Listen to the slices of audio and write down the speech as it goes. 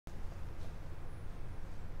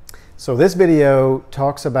So this video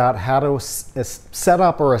talks about how to set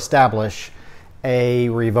up or establish a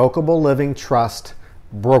revocable living trust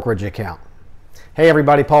brokerage account. Hey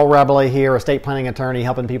everybody, Paul Rebele here, estate planning attorney,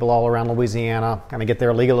 helping people all around Louisiana kind of get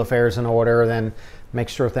their legal affairs in order, then make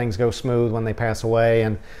sure things go smooth when they pass away.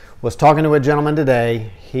 And was talking to a gentleman today.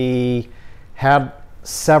 He had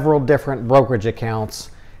several different brokerage accounts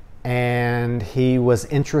and he was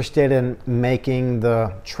interested in making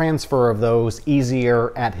the transfer of those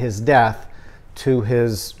easier at his death to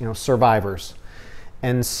his survivors.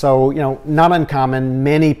 And so, not uncommon,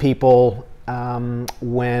 many people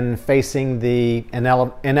when facing the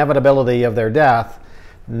inevitability of their death,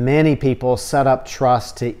 many people set up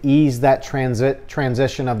trusts to ease that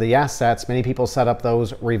transition of the assets. Many people set up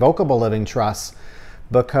those revocable living trusts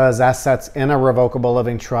because assets in a revocable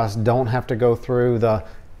living trust don't have to go through the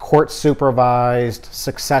court-supervised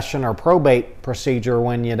succession or probate procedure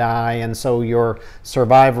when you die, and so your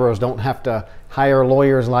survivors don't have to hire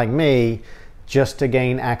lawyers like me just to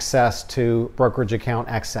gain access to brokerage account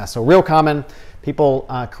access. So real common, people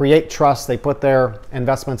create trusts, they put their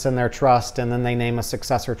investments in their trust, and then they name a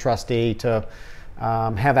successor trustee to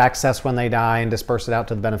have access when they die and disperse it out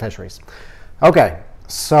to the beneficiaries. Okay,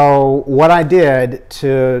 so what I did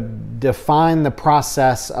to define the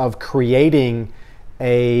process of creating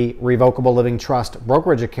a revocable living trust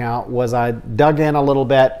brokerage account was I dug in a little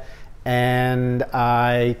bit and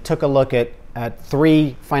I took a look at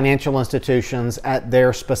three financial institutions at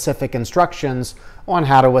their specific instructions on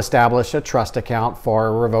how to establish a trust account for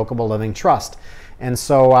a revocable living trust. And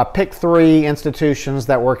so I picked three institutions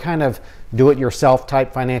that were kind of do-it-yourself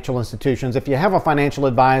type financial institutions. If you have a financial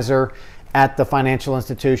advisor at the financial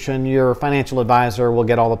institution, your financial advisor will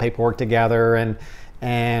get all the paperwork together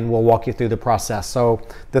and we'll walk you through the process. So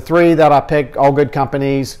the three that I picked, all good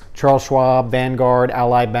companies: Charles Schwab, Vanguard,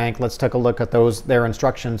 Ally Bank. Let's take a look at their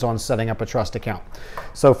instructions on setting up a trust account.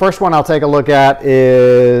 So first one I'll take a look at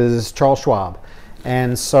is Charles Schwab.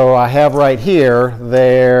 And so I have right here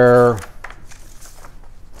their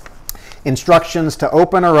instructions to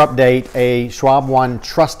open or update a Schwab One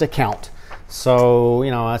trust account. So,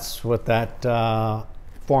 that's what that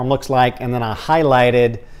form looks like. And then I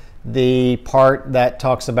highlighted the part that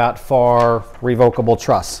talks about for revocable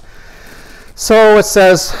trusts. So it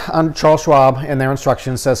says on Charles Schwab in their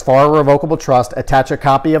instructions, says for a revocable trust, attach a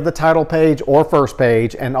copy of the title page or first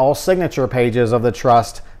page and all signature pages of the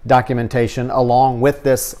trust documentation along with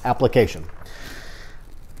this application.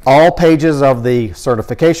 All pages of the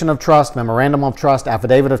certification of trust, memorandum of trust,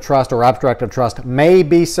 affidavit of trust, or abstract of trust may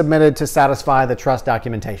be submitted to satisfy the trust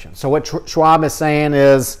documentation. So what Schwab is saying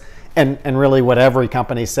is, and really what every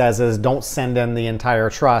company says is, don't send in the entire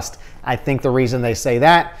trust. I think the reason they say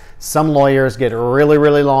that, some lawyers get really,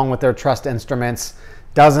 really long with their trust instruments,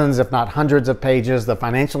 dozens if not hundreds of pages. The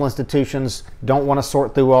financial institutions don't want to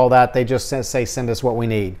sort through all that. They just say, send us what we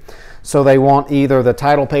need. So they want either the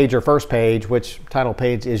title page or first page, which title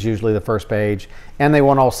page is usually the first page, and they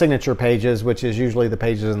want all signature pages, which is usually the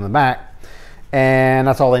pages in the back. And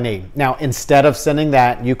that's all they need. Now, instead of sending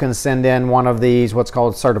that, you can send in one of these, what's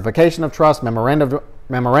called certification of trust,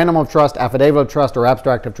 memorandum of trust, affidavit of trust, or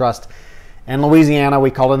abstract of trust. In Louisiana, we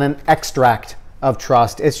call it an extract of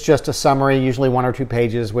trust. It's just a summary, usually 1 or 2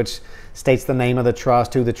 pages, which states the name of the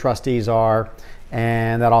trust, who the trustees are,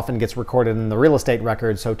 and that often gets recorded in the real estate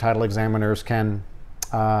record so title examiners can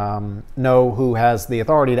know who has the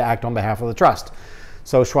authority to act on behalf of the trust.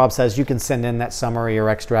 So Schwab says you can send in that summary or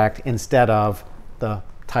extract instead of the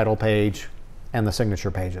title page and the signature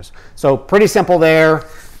pages. So pretty simple there.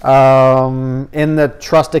 In the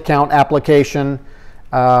trust account application,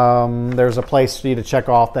 there's a place for you to check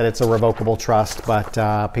off that it's a revocable trust,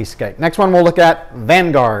 but piece of cake. Next one we'll look at,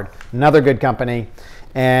 Vanguard, another good company.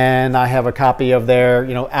 And I have a copy of their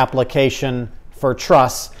application for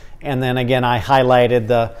trusts. And then again, I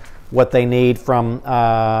highlighted what they need for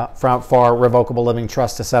revocable living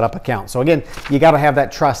trust to set up account. So again, you got to have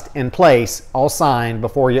that trust in place, all signed,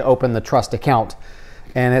 before you open the trust account.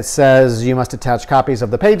 And it says you must attach copies of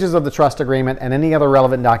the pages of the trust agreement and any other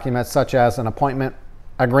relevant documents, such as an appointment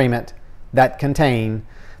agreement, that contain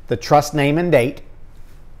the trust name and date,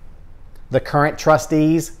 the current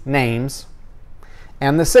trustees' names,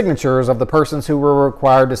 and the signatures of the persons who were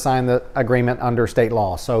required to sign the agreement under state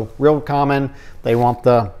law. So real common, they want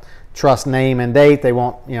the trust name and date. They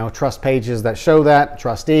want trust pages that show that,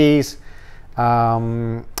 trustees,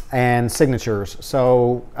 and signatures.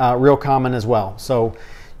 So real common as well. So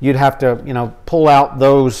you'd have to pull out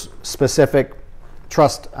those specific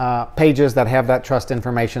trust pages that have that trust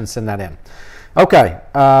information, send that in. Okay,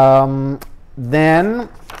 then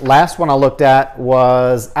last one I looked at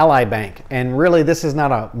was Ally Bank, and really this is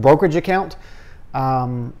not a brokerage account,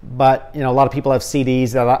 but a lot of people have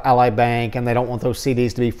CDs at Ally Bank, and they don't want those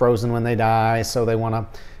CDs to be frozen when they die, so they want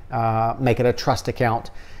to make it a trust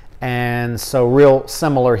account. And so real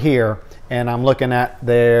similar here, and I'm looking at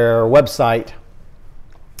their website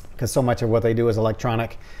because so much of what they do is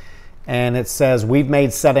electronic. And it says, we've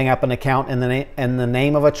made setting up an account in the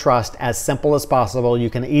name of a trust as simple as possible. You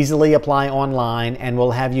can easily apply online, and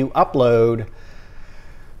we'll have you upload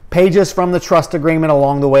pages from the trust agreement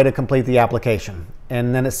along the way to complete the application.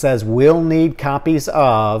 And then it says, we'll need copies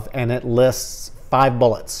of, and it lists 5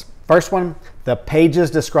 bullets. First one, the pages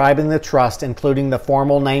describing the trust, including the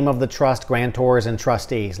formal name of the trust, grantors, and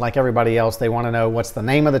trustees. Like everybody else, they want to know what's the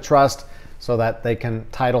name of the trust so that they can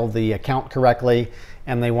title the account correctly.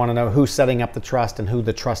 And they want to know who's setting up the trust and who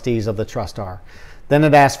the trustees of the trust are. Then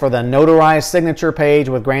it asks for the notarized signature page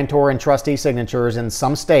with grantor and trustee signatures. In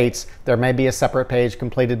some states, there may be a separate page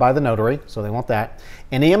completed by the notary, so they want that.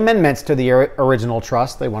 Any amendments to the original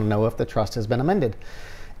trust, they want to know if the trust has been amended.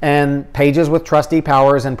 And pages with trustee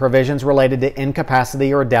powers and provisions related to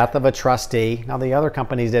incapacity or death of a trustee. Now, the other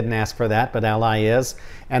companies didn't ask for that, but Ally is.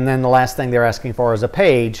 And then the last thing they're asking for is a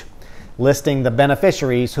page listing the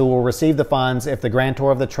beneficiaries who will receive the funds if the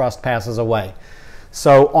grantor of the trust passes away.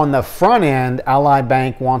 So on the front end, Ally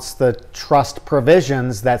Bank wants the trust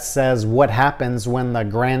provisions that says what happens when the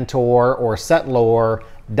grantor or settlor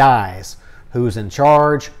dies. Who's in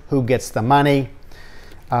charge? Who gets the money?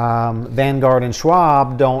 Vanguard and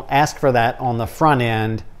Schwab don't ask for that on the front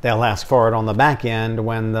end. They'll ask for it on the back end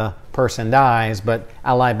when the person dies, but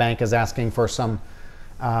Ally Bank is asking for some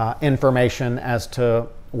information as to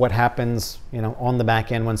what happens, on the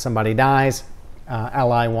back end when somebody dies.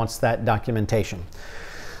 Ally wants that documentation.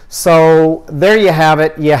 So there you have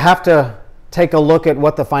it. You have to take a look at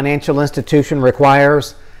what the financial institution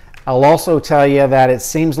requires. I'll also tell you that it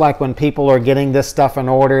seems like when people are getting this stuff in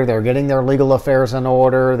order, they're getting their legal affairs in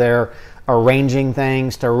order, they're arranging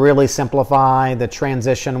things to really simplify the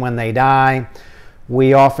transition when they die.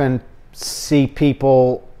 We often see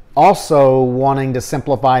people also wanting to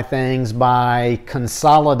simplify things by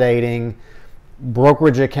consolidating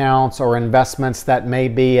brokerage accounts or investments that may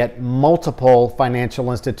be at multiple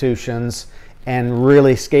financial institutions and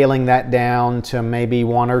really scaling that down to maybe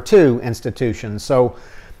 1 or 2 institutions. So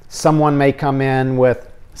someone may come in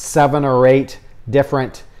with 7 or 8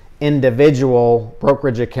 different individual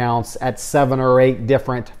brokerage accounts at 7 or 8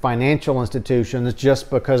 different financial institutions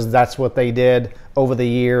just because that's what they did over the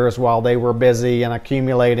years while they were busy and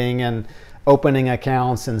accumulating and opening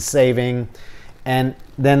accounts and saving. And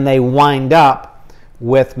then they wind up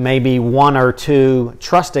with maybe 1 or 2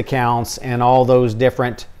 trust accounts and all those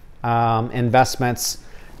different investments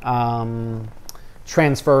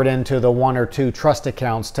transferred into the 1 or 2 trust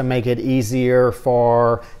accounts to make it easier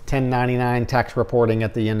for 1099 tax reporting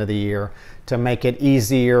at the end of the year, to make it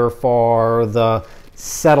easier for the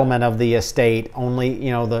settlement of the estate, only,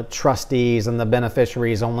 the trustees and the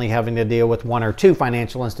beneficiaries only having to deal with 1 or 2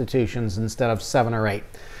 financial institutions instead of 7 or 8.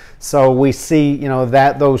 So we see,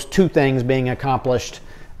 that those 2 things being accomplished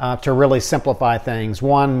to really simplify things.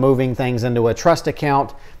 1, moving things into a trust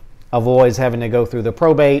account avoids having to go through the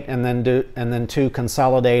probate, and then 2,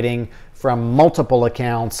 consolidating from multiple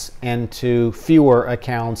accounts into fewer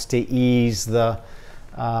accounts to ease the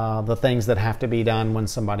things that have to be done when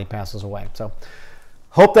somebody passes away. So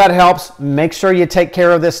hope that helps. Make sure you take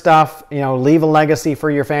care of this stuff. Leave a legacy for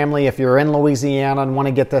your family. If you're in Louisiana and want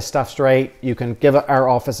to get this stuff straight, you can give our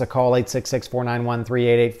office a call,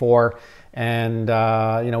 866-491-3884,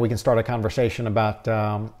 and we can start a conversation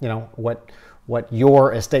about what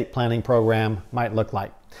your estate planning program might look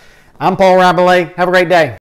like. I'm Paul Rabelais. Have a great day.